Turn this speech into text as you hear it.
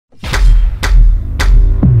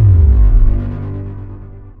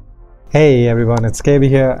Hey everyone, it's KB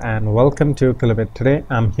here and welcome to kilObit. Today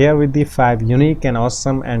I'm here with the 5 unique and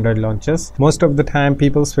awesome Android launchers. Most of the time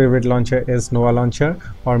people's favorite launcher is Nova launcher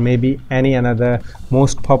or maybe any another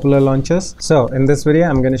most popular launchers. So in this video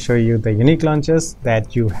I'm going to show you the unique launchers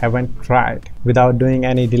that you haven't tried. Without doing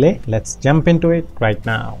any delay, let's jump into it right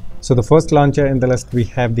now. So the first launcher in the list we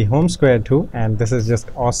have the Homesquare 2, and this is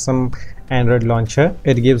just awesome Android launcher.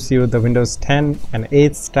 It gives you the Windows 10 and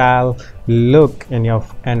 8 style look in your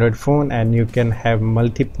Android phone, and you can have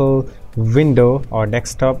multiple window or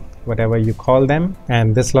desktop, whatever you call them,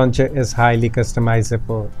 and this launcher is highly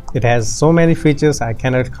customizable. It has so many features, I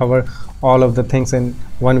cannot cover all of the things in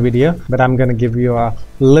one video, but I'm gonna give you a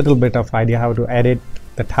little bit of idea how to edit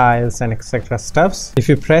the tiles and etc stuffs. If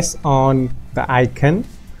you press on the icon,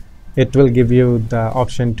 it will give you the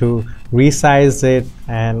option to resize it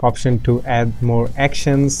and option to add more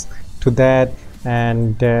actions to that,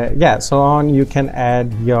 and yeah, so on. You can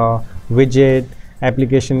add your widget,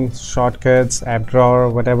 application shortcuts, app drawer,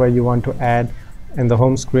 whatever you want to add in the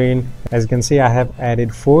home screen. As you can see, I have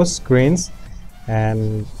added 4 screens,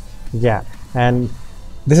 and yeah, and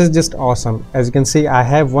this is just awesome. As you can see, I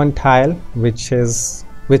have one tile which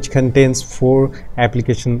contains 4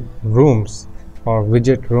 application rooms or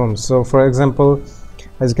widget rooms. So for example,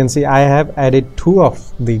 as you can see, I have added 2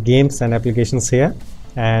 of the games and applications here,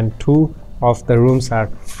 and 2 of the rooms are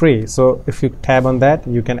free. So if you tab on that,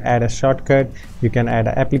 you can add a shortcut, you can add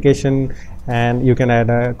an application, and you can add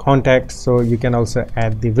a contact. So you can also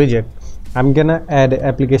add the widget. I'm gonna add an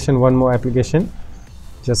application, one more application,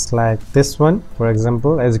 just like this one. For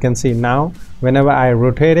example, as you can see now, whenever I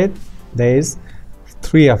rotate it, there is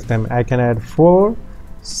 3 of them. I can add 4.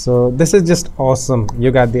 So this is just awesome.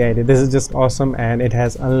 You got the idea. This is just awesome, and it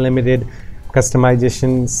has unlimited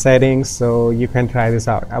customization settings, so you can try this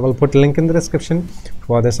out. I will put a link in the description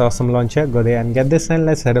for this awesome launcher. Go there and get this, and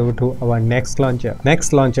let's head over to our next launcher.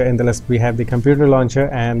 Next launcher in the list we have the computer launcher,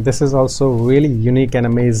 and this is also really unique and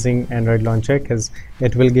amazing Android launcher because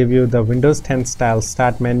it will give you the Windows 10 style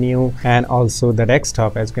start menu and also the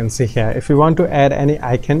desktop. As you can see here, if you want to add any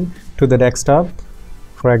icon to the desktop,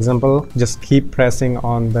 for example, just keep pressing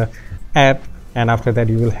on the app, and after that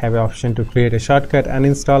you will have an option to create a shortcut,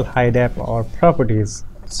 uninstall, hide app, or properties.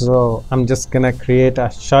 So I'm just gonna create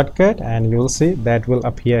a shortcut, and you will see that will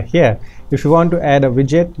appear here. If you want to add a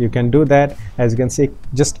widget, you can do that. As you can see,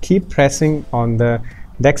 just keep pressing on the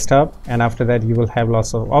desktop, and after that you will have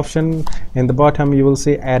lots of options. In the bottom you will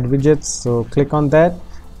see add widgets, so click on that,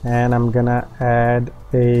 and I'm gonna add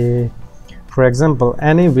a, for example,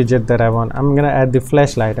 any widget that I want. I'm gonna add the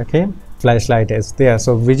flashlight. Okay, flashlight is there,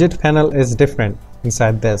 so widget panel is different.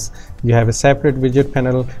 Inside this you have a separate widget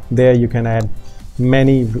panel. There you can add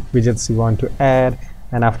many widgets you want to add,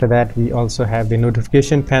 and after that we also have the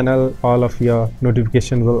notification panel. All of your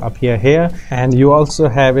notification will appear here, and you also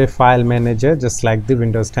have a file manager just like the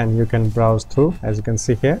Windows 10. You can browse through. As you can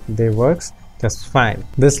see here, they works just fine.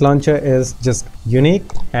 This launcher is just unique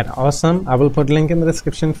and awesome. I will put a link in the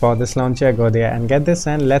description for this launcher. Go there and get this,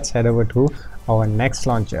 and let's head over to our next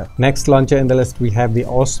launcher. Next launcher in the list we have the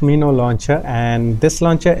Osmino launcher, and this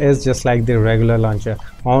launcher is just like the regular launcher.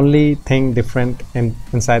 Only thing different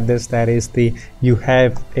inside this, that is you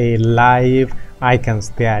have a live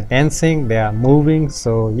icons. They are dancing, they are moving.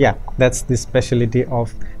 So yeah, that's the specialty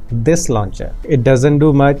of this launcher. It doesn't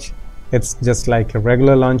do much. It's just like a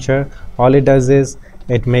regular launcher. All it does is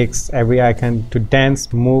it makes every icon to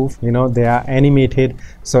dance, move, you know, they are animated.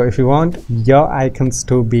 So if you want your icons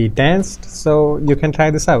to be danced, so you can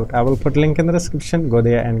try this out. I will put a link in the description. Go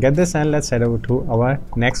there and get this, and let's head over to our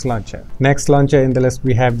next launcher. Next launcher in the list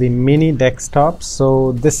we have the mini desktop.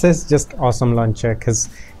 So this is just awesome launcher because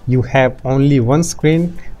you have only one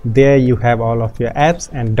screen. There you have all of your apps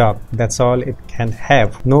and dock. That's all it can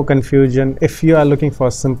have. No confusion. If you are looking for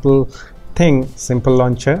a simple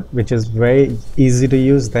launcher which is very easy to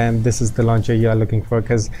use, then this is the launcher you are looking for,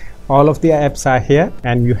 because all of the apps are here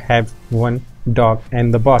and you have one dock in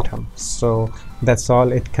the bottom. So that's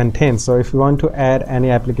all it contains. So if you want to add any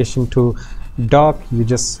application to dock, you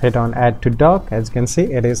just hit on add to dock. As you can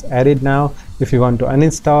see, it is added now. If you want to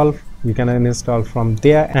uninstall, you can uninstall from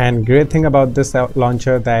there. And great thing about this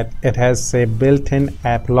launcher that it has a built-in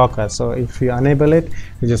app locker. So if you enable it,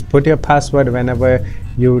 you just put your password. Whenever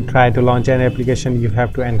you try to launch an application, you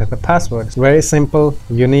have to enter the password. It's very simple,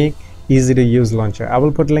 unique, easy to use launcher. I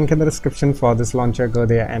will put link in the description for this launcher. Go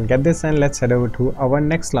there and get this, and let's head over to our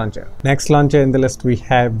next launcher. Next launcher in the list, we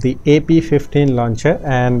have the AP15 launcher,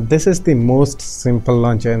 and this is the most simple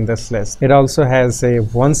launcher in this list. It also has a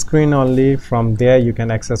one screen only. From there you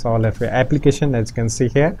can access all of your application. As you can see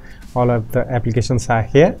here, all of the applications are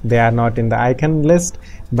here. They are not in the icon list,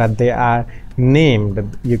 but they are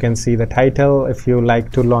named. You can see the title if you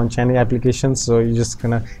like to launch any application, so you're just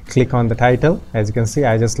gonna click on the title. As you can see,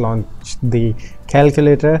 I just launched the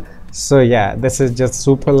calculator. So yeah, this is just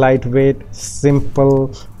super lightweight,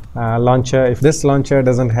 simple launcher. If this launcher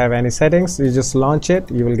doesn't have any settings, you just launch it,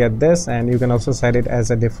 you will get this, and you can also set it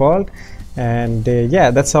as a default. And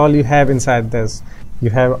yeah, that's all you have inside this. You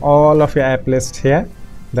have all of your app list here.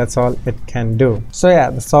 That's all it can do. So yeah,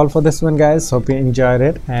 that's all for this one, guys. Hope you enjoyed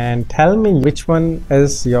it, and tell me which one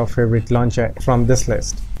is your favorite launcher from this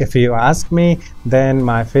list. If you ask me, then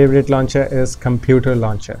my favorite launcher is computer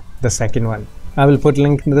launcher, the second one. I will put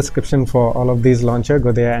link in the description for all of these launcher.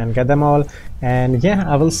 Go there and get them all, and yeah,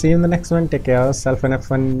 I will see you in the next one. Take care of yourself and have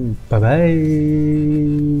fun. Bye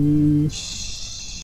bye.